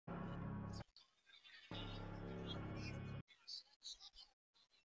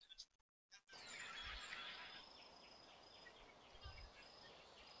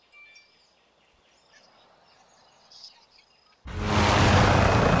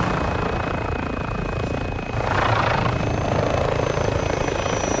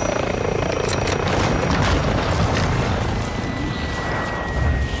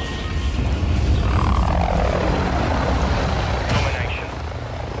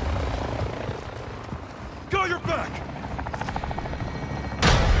your back!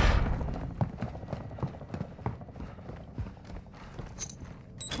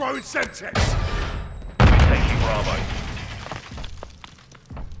 Throwing Semtex! Taking Bravo.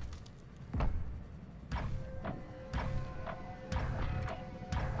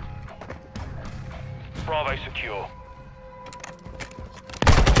 Bravo secure.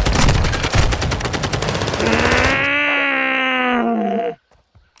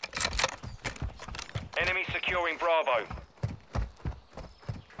 Enemy securing Bravo.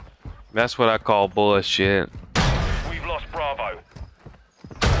 That's what I call bullshit. We've lost Bravo.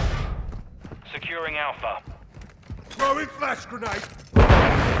 Securing Alpha. Throwing flash grenade!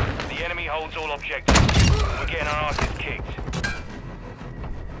 The enemy holds all objectives. We're getting our asses kicked.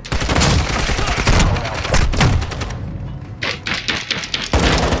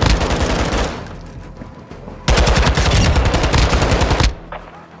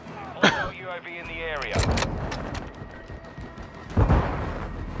 Hostile UAV in the area.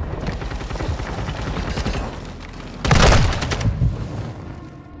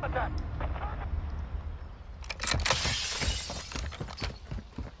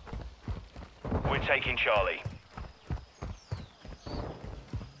 We're taking Charlie.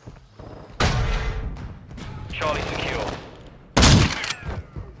 Charlie secure.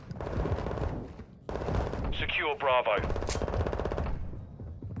 Secure Bravo.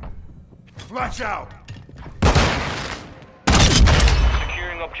 Flash out!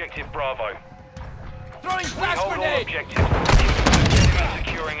 Securing objective Bravo. Throwing flash Hold all grenade! objectives. Enemy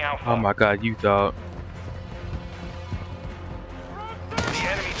securing Alpha. Oh my god, you thought. The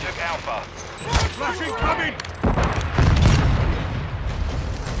enemy took Alpha. Flash incoming!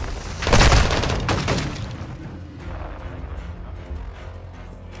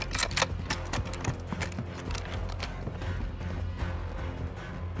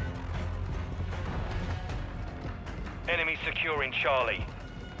 Enemy securing Charlie.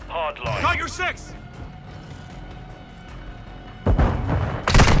 Hardline. Got your 6!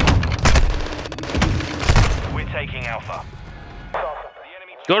 We're taking Alpha. The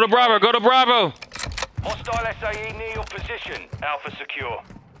enemy Go to Bravo, go to Bravo! Hostile SAE near your position. Alpha secure.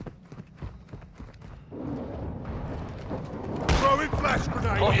 Throwing flash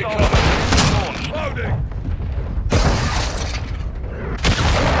grenade! Hostile launch. Loading!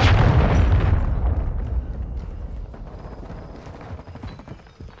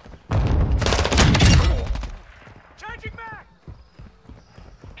 Changing back!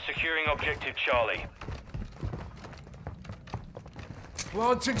 Securing objective Charlie.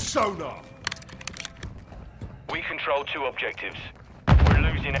 Planting sonar! We control 2 objectives. We're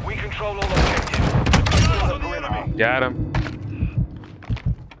losing it. We control all objectives. On the enemy! Got him.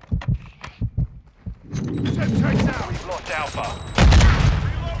 Semtex out! We've lost Alpha.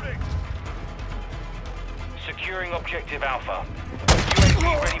 Reloading! Securing objective Alpha.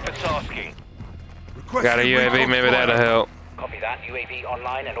 UAV ready for tasking. Requesting Got a UAV, recon maybe fire. that'll help. Copy that. UAV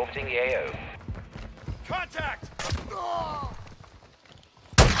online and orbiting the AO. Contact!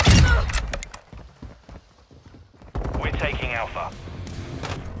 We're taking Alpha.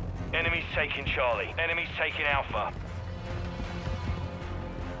 Enemy's taking Charlie. Enemy's taking Alpha.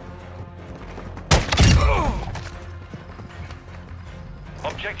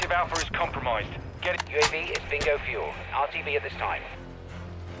 Objective Alpha is compromised. Get it. UAV is bingo fuel. RTV at this time.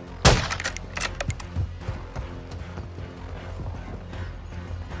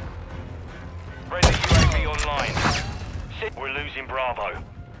 Ready UAV online. Sit. We're losing Bravo.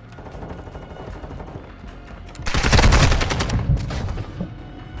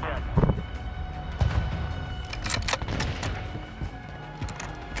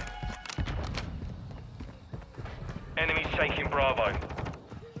 Enemy's taking Bravo.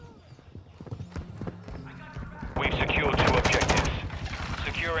 We've secured 2 objectives.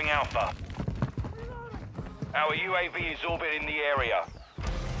 Securing Alpha. Our UAV is orbiting the area.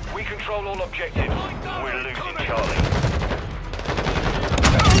 We control all objectives. We're losing Charlie.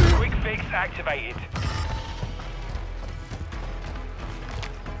 Quick fix activated.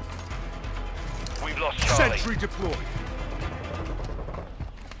 We've lost Charlie. Sentry deployed!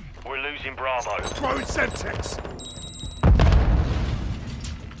 We're losing Bravo. Throwing Semtex!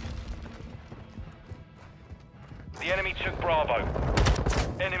 The enemy took Bravo.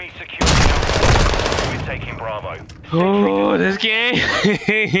 Enemy secured Alpha. We're taking Bravo. Oh, this game!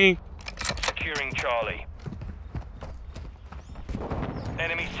 Securing Charlie.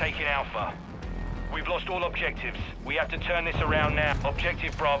 Enemy's taking Alpha. We've lost all objectives. We have to turn this around now.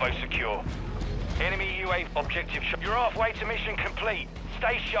 Objective Bravo secure. Enemy UAV objective. You're halfway to mission complete.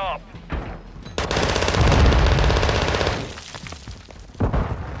 Stay sharp.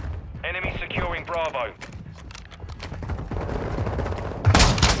 Enemy securing Bravo.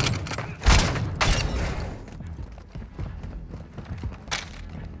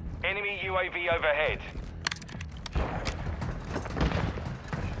 Enemy UAV overhead.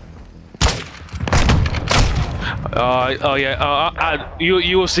 Oh yeah.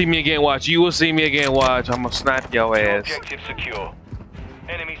 You will see me again. Watch. You will see me again. Watch. I'm gonna snipe your ass. Objective secure.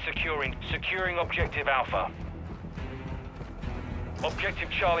 Enemy securing objective Alpha. Objective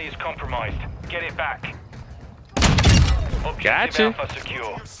Charlie is compromised. Get it back. Objective Gotcha. Alpha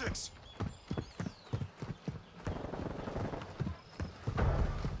secure. You're 6.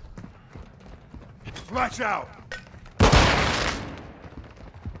 Flash out.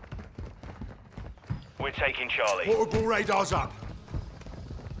 We're taking Charlie. Portable radars up.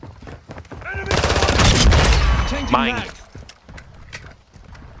 Enemy. Changing Mine. mag.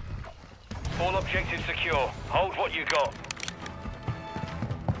 All objectives secure. Hold what you got.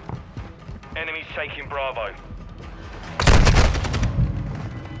 Enemies taking Bravo.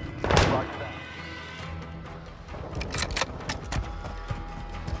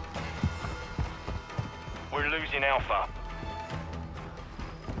 We're losing Alpha.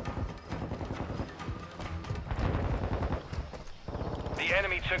 The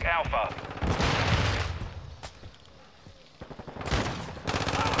enemy took Alpha.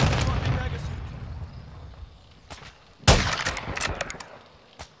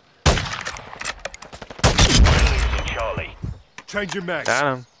 We're losing Charlie. Changing mags.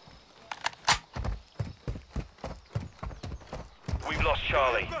 Got him. We've lost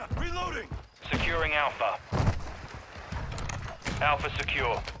Charlie. Reloading. Securing Alpha. Alpha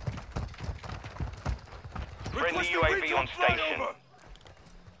secure. Friendly Requesting UAV recon on station. flyover.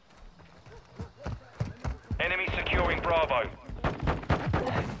 Enemy securing Bravo.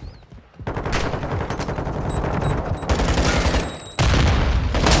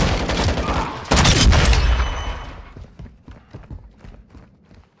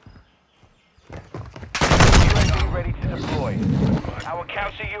 UAV ready to deploy. Our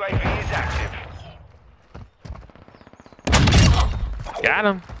counter UAV is active. Got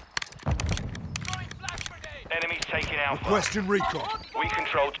him. Enemies taking Alpha. Requesting recon. We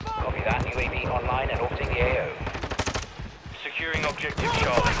control. Copy that. UAV online and orbiting the AO. Securing objective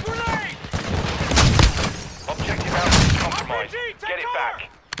Charlie. Objective Alpha is compromised. Get it back.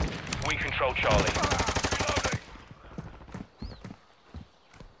 We control Charlie.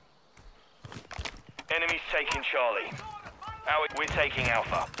 Enemies taking Charlie. We're taking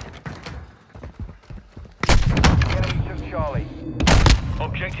Alpha. Enemy took Charlie.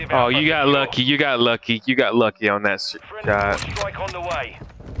 Objective Oh, Alpha you got secure. lucky. You got lucky. You got lucky on that Friendly shot. strike on the way.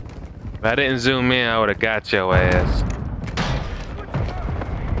 If I didn't zoom in, I would have got your ass.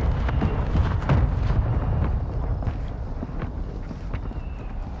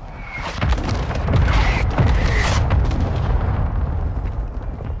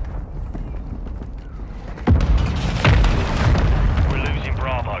 We're losing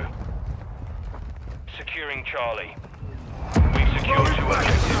Bravo. Securing Charlie. We've secured 2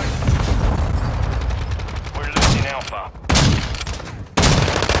 objectives. We're losing Alpha.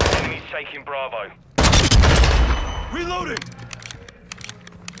 Enemies taking Bravo. Reloading.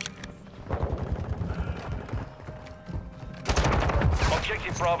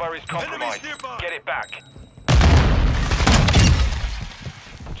 Objective Bravo is compromised. Enemies nearby. Get it back.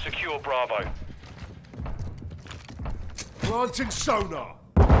 Secure Bravo. Planting sonar.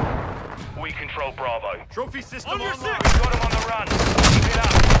 We control Bravo. Trophy system On your online. We've got him on the run. Keep it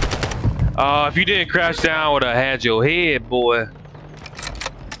up. Oh, if you didn't crash down, I would have had your head, boy.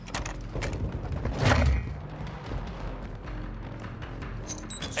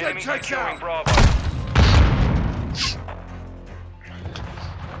 Enemy Semtex securing out. Bravo.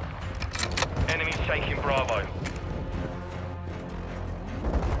 Enemies taking Bravo.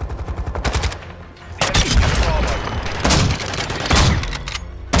 The enemy took Bravo.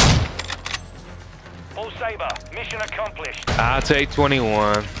 All Saber, mission accomplished. I'll take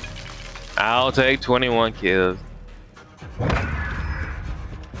 21. I'll take 21 kills.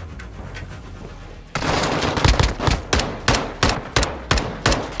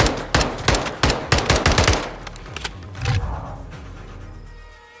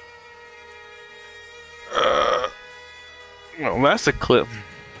 Oh, that's a clip.